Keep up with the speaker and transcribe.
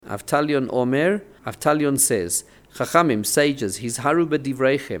Avtalion Omer, Avtalion says, Chachamim, sages, Hizharu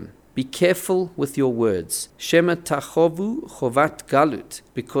b'divreichem, be careful with your words. Shema tachovu chovat galut,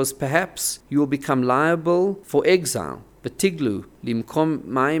 because perhaps you will become liable for exile. Betiglu limkom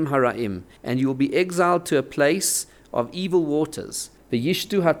maim haraim, and you will be exiled to a place of evil waters.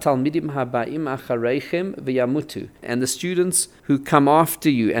 V'yishtu hatalmidim habaim achareichem v'yamutu, and the students who come after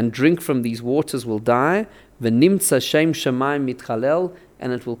you and drink from these waters will die. V'nimtza shem shamayim mitchalel,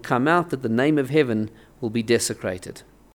 and it will come out that the name of heaven will be desecrated.